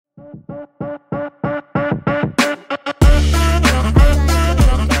Imran,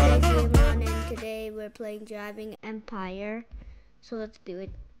 and today we're playing Driving Empire. So let's do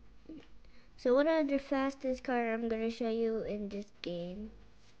it. So what are the fastest car I'm gonna show you in this game?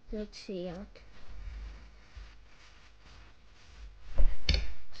 Let's see out.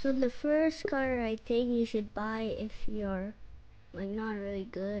 So the first car I think you should buy if you're like not really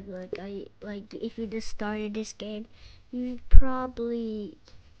good, like if you just started this game, you should probably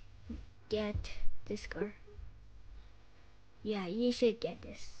get this car. Yeah, you should get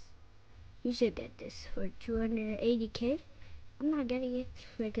this. You should get this for 280k. I'm not getting it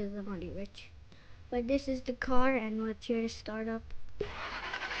because I'm already rich. But this is the car, and what's your startup?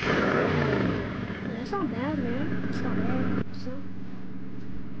 That's not bad, man. It's not bad. So,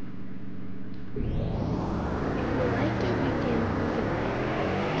 if you like it, you can buy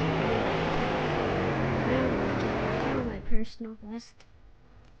it. I don't my personal best.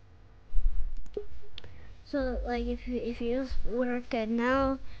 So, like, if you just work and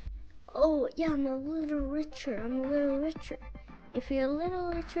now, oh yeah, I'm a little richer. If you're a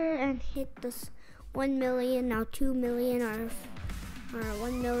little richer and hit this 1 million, now 2 million, or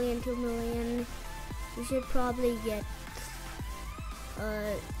 1 million, 2 million, you should probably get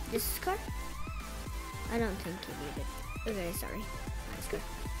this car. I don't think you need it. Okay, sorry. Nice car.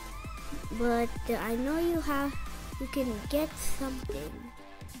 But I know you can get something.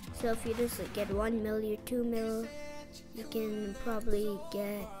 So if you just get 1 mil, 2 mil, you can probably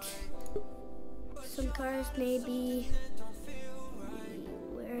get some cars, maybe.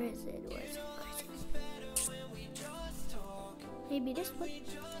 Where is it? Maybe this one?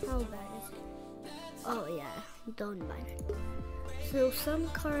 How bad is it? Oh yeah, don't buy it. So some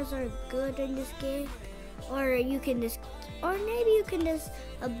cars are good in this game, or maybe you can just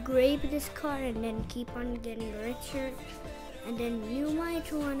upgrade this car and then keep on getting richer, and then you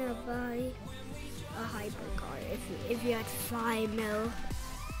might wanna buy a hyper car if you had 5 mil.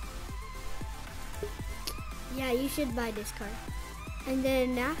 Yeah, you should buy this car. And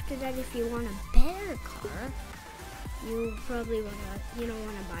then after that, if you want a better car, you don't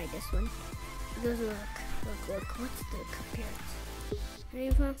wanna buy this one. Because look, what's the comparison?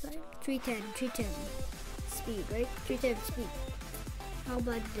 310 speed, right? 310 speed. How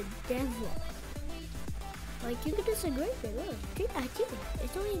about the devil? Like, you could just upgrade it. Look, 19.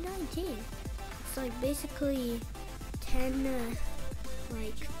 It's only 19. It's like basically 10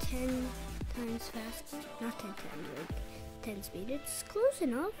 times faster. Not 10 times, like 10 speed. It's close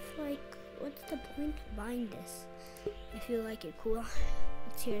enough. Like, what's the point of buying this? I feel like it cool.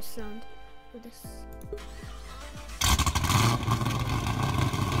 Let's hear a sound for this.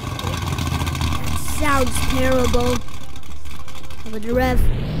 That sounds terrible. How about the rev?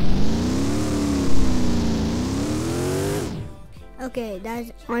 Okay,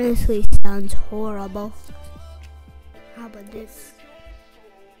 that honestly sounds horrible. How about this?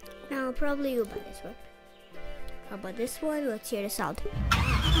 Now probably you'll buy this one. How about this one? Let's hear the sound.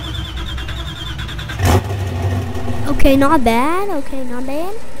 Okay, not bad.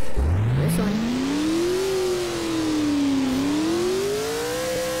 This one.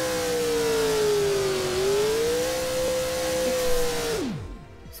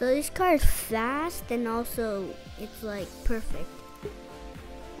 So this car is fast, and also it's like perfect.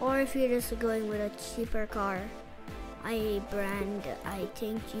 Or if you're just going with a cheaper car, I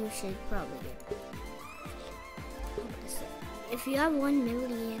think you should probably get. If you have 1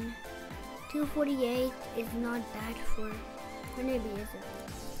 million, 248 is not bad for newbie, is it?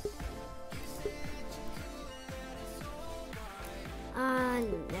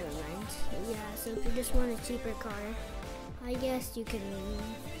 Never mind. Yeah, so if you just want a cheaper car, I guess you can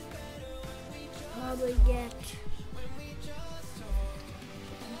probably get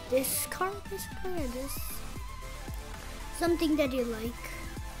this car, or this. Something that you like.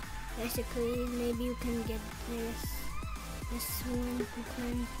 Basically, maybe you can get this one.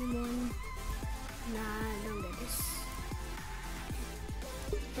 Nah, don't get this.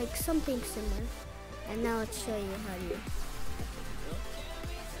 Like something similar. And now let's show you how to.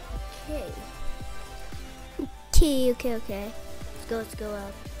 Okay. Let's go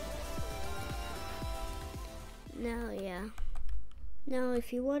out. Now, yeah. Now,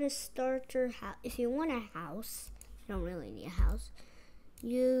 if you want to start your house, if you want a house, you don't really need a house.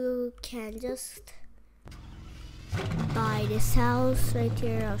 You can just buy this house right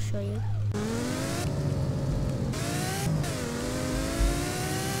here. I'll show you.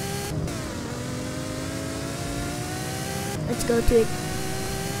 Let's go to it.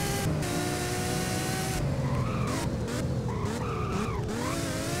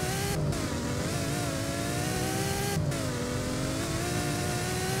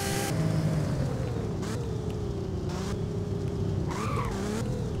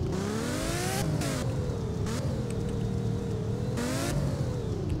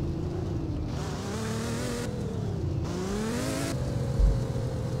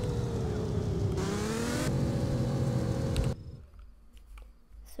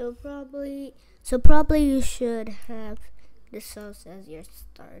 So probably you should have this house as your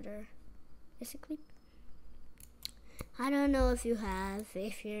starter, basically. I don't know if you're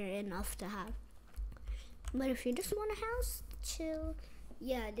enough to have. But if you just want a house, chill.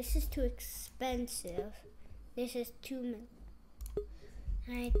 Yeah, this is too expensive. This is too much.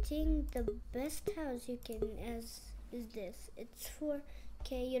 I think the best house you can is this. It's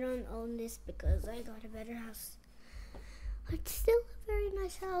 4K. You don't own this because I got a better house. It's still a very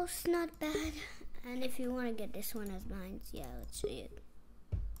nice house, not bad. And if you want to get this one as mine, yeah, let's see it.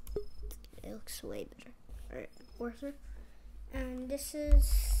 It looks way better, or worse. And this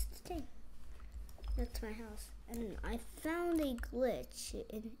is the thing. That's my house. And I found a glitch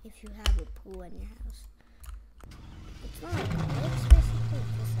if you have a pool in your house. It's not a glitch, basically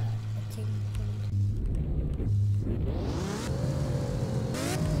just a thing.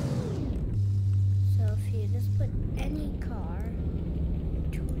 So if you just put any car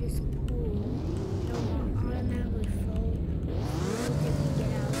to this pool, it'll automatically flow until you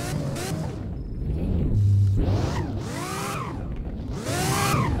get out. Okay?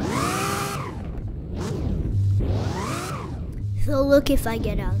 So look if I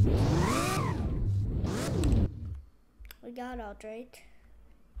get out. We got out, right?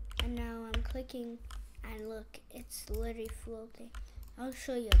 And now I'm clicking and look, it's literally floating. I'll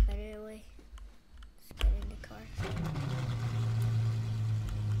show you a better way. Let's get in the car.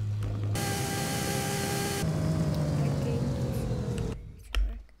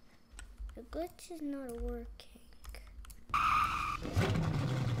 The glitch is not working.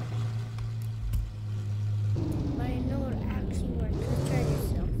 But I know it actually works. Let's try this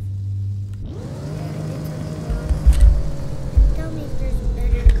yourself. Tell me if there's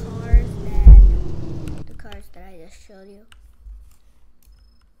better cars than the cars that I just showed you.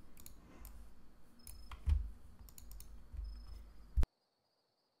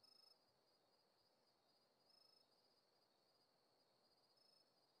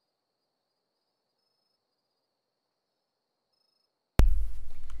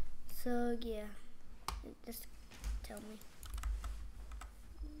 So yeah, just tell me.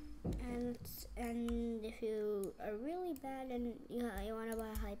 And if you are really bad and you want to buy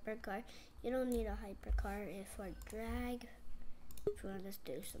a hypercar, you don't need a hypercar. For drag, if you want to just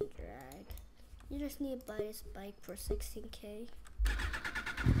do some drag, you just need to buy this bike for 16K.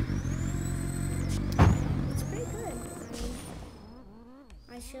 It's pretty good.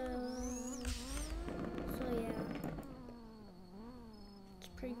 I should. So yeah, it's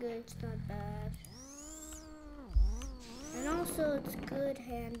pretty good. It's not bad. And also it's good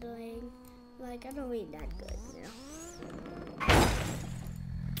handling. Like, I don't read that good, you know.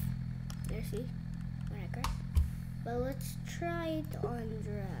 There, see? When I crash. But let's try it on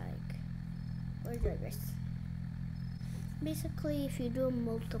drag. Or drag race. Basically, if you do a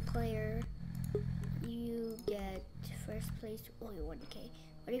multiplayer, you get first place, only 1K.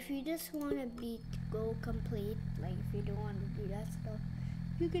 But if you just want to go complete, like if you don't want to do that stuff,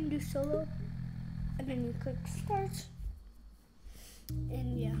 you can do solo. And then you click start.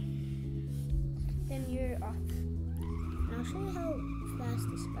 And yeah, then you're off. And I'll show you how fast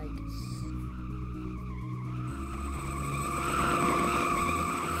this bike is.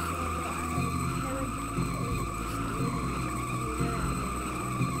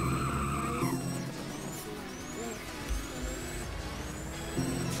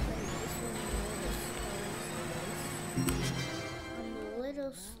 I'm a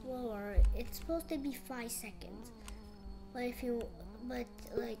little slower. It's supposed to be 5 seconds. But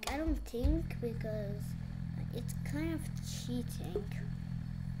like, I don't think, because it's kind of cheating,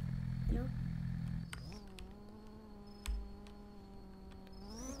 you know?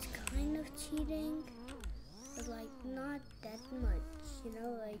 It's kind of cheating, but like not that much, you know?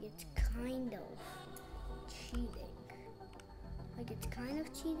 Like, it's kind of cheating. Like, it's kind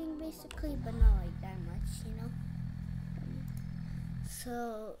of cheating basically, but not like that much, you know?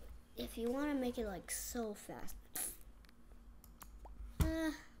 So, if you want to make it like so fast,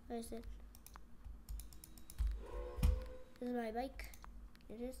 where is it? This is my bike.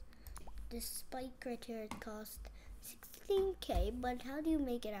 It is. This bike right here, it costs 16K, but how do you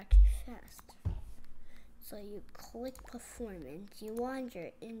make it actually fast? So you click performance. You want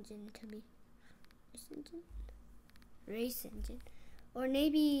your engine to be race engine. Or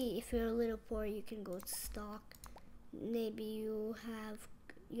maybe if you're a little poor, you can go stock. Maybe you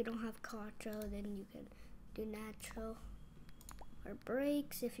don't have quattro, then you can do natural. Or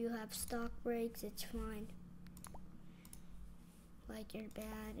brakes, if you have stock brakes, it's fine. Like, you're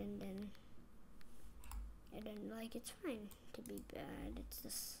bad, and then like, it's fine to be bad. It's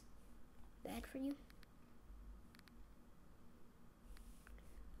just bad for you.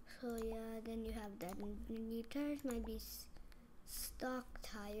 So yeah, then you have that, and your tires might be stock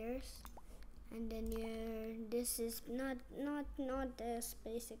tires, and then this is not this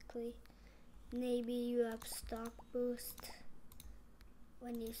basically. Maybe you have stock boost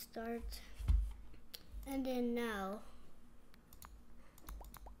when you start, and now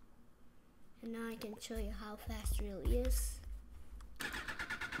I can show you how fast it really is.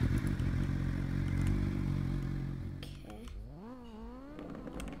 Okay.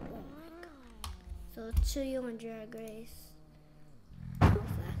 Oh my god. So let's show you on drag race how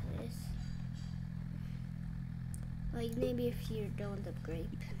fast it is. Like maybe if you don't have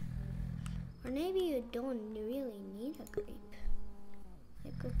grape, or maybe you don't really need a grape.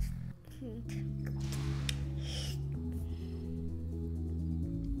 Like let's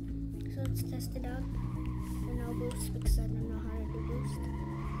so let's test it out. And I'll boost because I don't know how to do boost.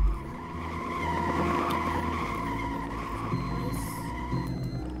 Nice.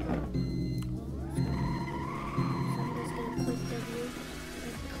 So I'm just gonna click W.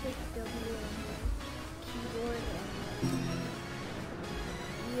 Click W on the keyboard and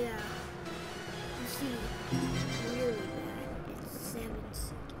yeah. You see, it's really bad. It's 7 seconds.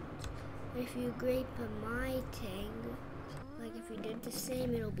 But if you grape my thing, like if you did the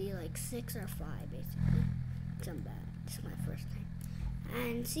same, it'll be like 6 or 5 basically. It's not bad. It's my first time.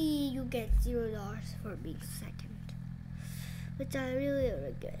 And see, you get $0 for being second, which I really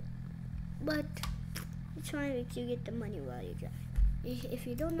regret. But it's fine because you get the money while you drive. If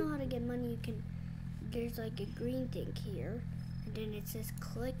you don't know how to get money, you can. There's like a green thing here, and then it says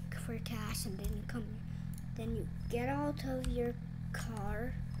click for cash, and then you come. Then you get out of your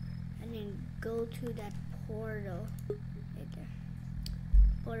car, and then go to that portal.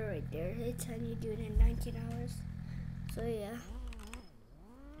 Portal right there. It's how you do it in 19 hours. So yeah.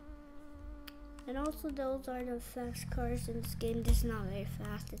 And also those are the fast cars in this game. This is not very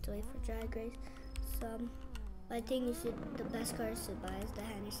fast. It's only for drag race. So I think the best cars to buy is the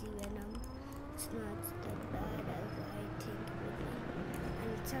Hennessy Venom. It's not that bad as I think it would be. And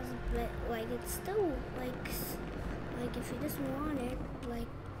it sounds like it's still like if you just want it, like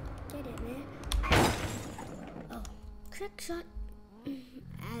get it, man. Oh, trick shot.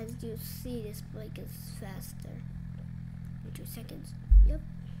 As you see, this bike is faster in 2 seconds. Yep.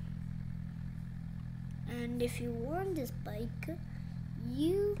 And if you want this bike,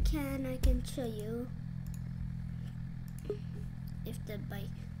 I can show you if the bike,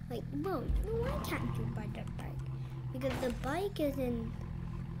 like, whoa, why can't you buy that bike? Because the bike isn't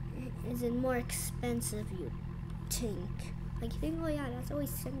more expensive, you think. Like, you think, oh yeah, that's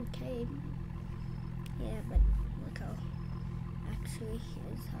always 7K. Yeah, but look how actually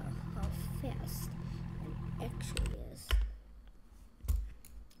is how fast it actually is.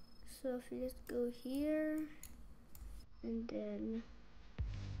 So if you just go here and then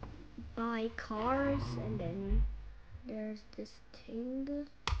buy cars, and then there's this thing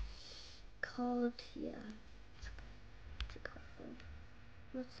called, yeah, what's it called?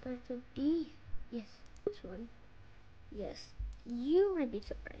 What starts with B? Yes, this one. Yes, you might be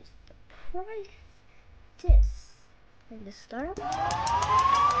surprised. The price this and the startup.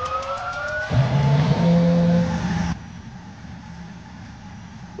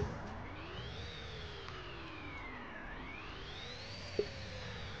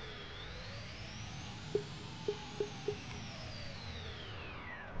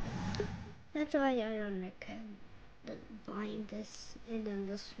 That's why I don't recommend buying this and then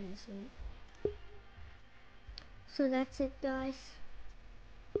this one. So that's it, guys,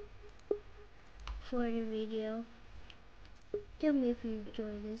 for the video. Tell me if you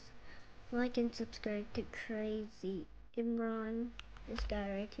enjoyed this. Like and subscribe to Crazy Imran, this guy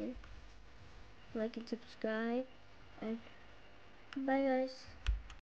right here. Like and subscribe, and bye, guys.